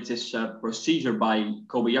is with this procedure by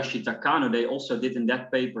Kobayashi Takano. They also did in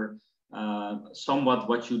that paper somewhat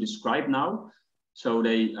what you describe now. So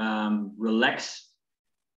they relax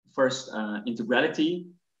first integrality,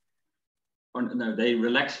 or no, they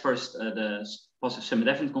relax first the positive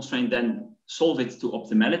semi-definite constraint, then solve it to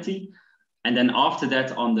optimality. And then after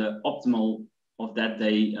that, on the optimal of that,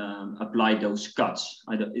 they apply those cuts.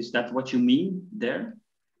 Is that what you mean there?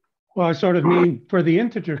 Well, I sort of mean for the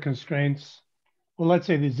integer constraints, well, let's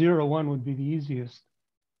say the 0, 1 would be the easiest.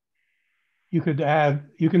 You can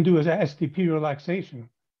do an SDP relaxation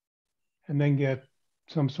and then get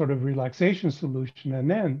some sort of relaxation solution and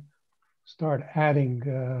then start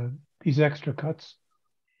adding these extra cuts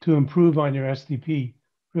to improve on your SDP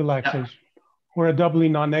relaxation, or a doubly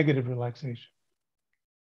non-negative relaxation.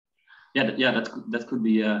 Yeah, that could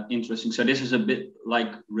be interesting. So this is a bit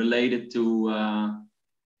like related to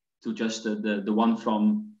just the one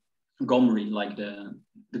from Gomory, like the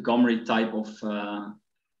Gomory type of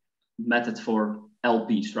method for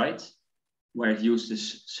LPs, right? Where it used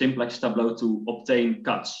this simplex tableau to obtain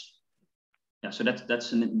cuts. Yeah, so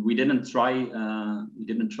we didn't try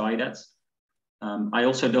that. I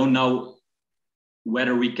also don't know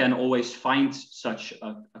whether we can always find such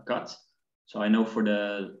a cut. So I know for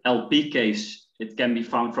the LP case, it can be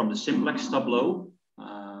found from the simplex tableau,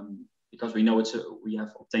 because we know we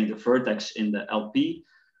have obtained a vertex in the LP.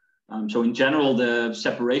 So in general, the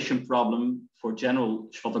separation problem for general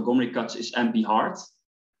Chvátal-Gomory cuts is NP hard.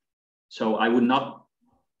 So I would not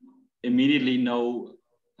immediately know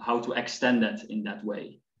how to extend that in that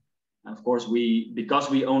way. Of course, because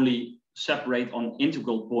we only separate on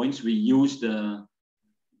integral points, we use the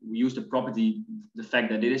property, the fact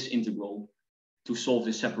that it is integral, to solve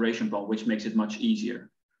this separation problem, which makes it much easier.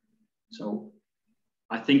 So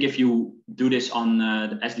I think if you do this on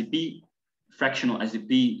the SDP, fractional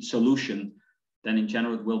SDP solution, then in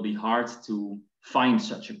general it will be hard to find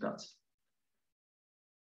such a cut.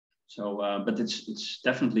 So, but it's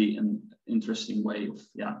definitely an interesting way of,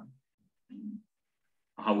 yeah,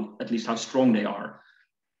 at least how strong they are.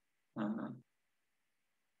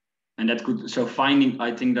 And that could, so finding,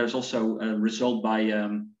 I think there's also a result by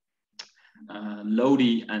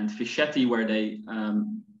Lodi and Fischetti where they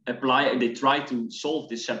try to solve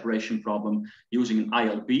this separation problem using an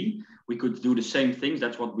ILP. We could do the same things.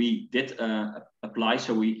 That's what we did apply.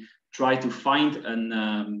 So we try to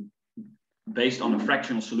find based on a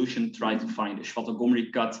fractional solution, try to find a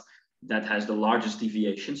Chvátal-Gomory cut that has the largest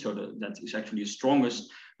deviation. So that is actually the strongest,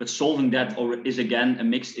 but solving that is again a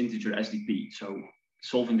mixed integer SDP. So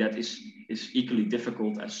solving that is equally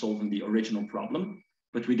difficult as solving the original problem.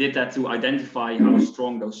 But we did that to identify how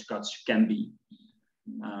strong those cuts can be.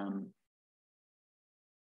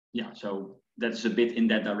 Yeah, so that's a bit in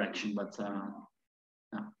that direction, but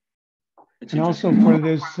yeah. And also for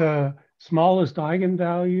this smallest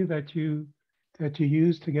eigenvalue that you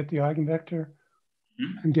use to get the eigenvector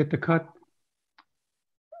and get the cut,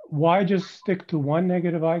 why just stick to one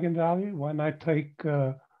negative eigenvalue? Why not take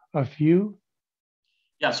a few?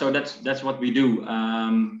 Yeah, so that's what we do.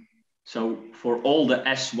 So for all the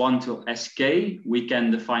S1 to Sk, we can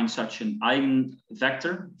define such an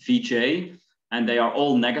eigenvector, Vj, and they are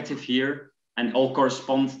all negative here and all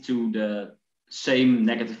correspond to the same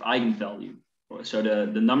negative eigenvalue. So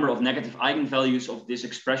the number of negative eigenvalues of this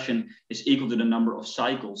expression is equal to the number of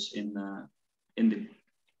cycles in the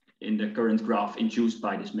current graph induced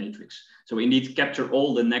by this matrix. So we indeed capture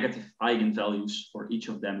all the negative eigenvalues for each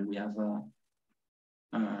of them. We have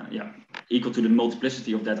equal to the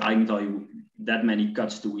multiplicity of that eigenvalue. That many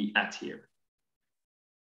cuts do we add here.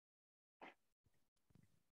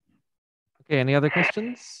 Okay, any other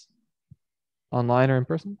questions? Online or in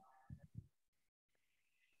person?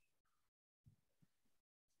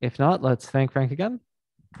 If not, let's thank Frank again.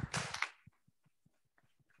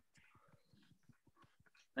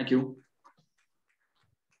 Thank you.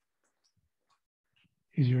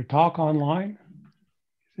 Is your talk online?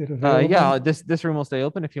 Is it available? Yeah, this room will stay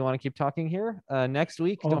open if you want to keep talking here. Next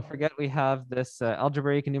week, don't forget we have this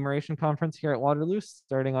algebraic enumeration conference here at Waterloo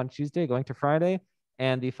starting on Tuesday, going to Friday.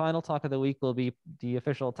 And the final talk of the week will be the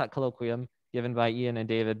official Tutte Colloquium given by Ian and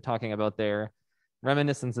David talking about their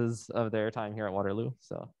reminiscences of their time here at Waterloo.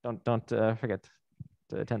 So don't forget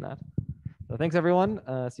to attend that. So thanks everyone.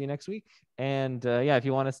 See you next week. And yeah, if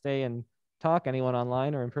you want to stay and talk, anyone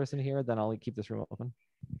online or in person here, then I'll keep this room open.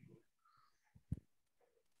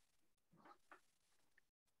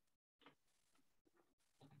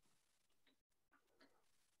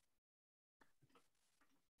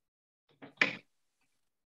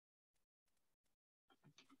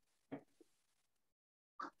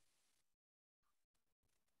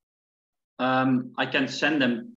 I can send them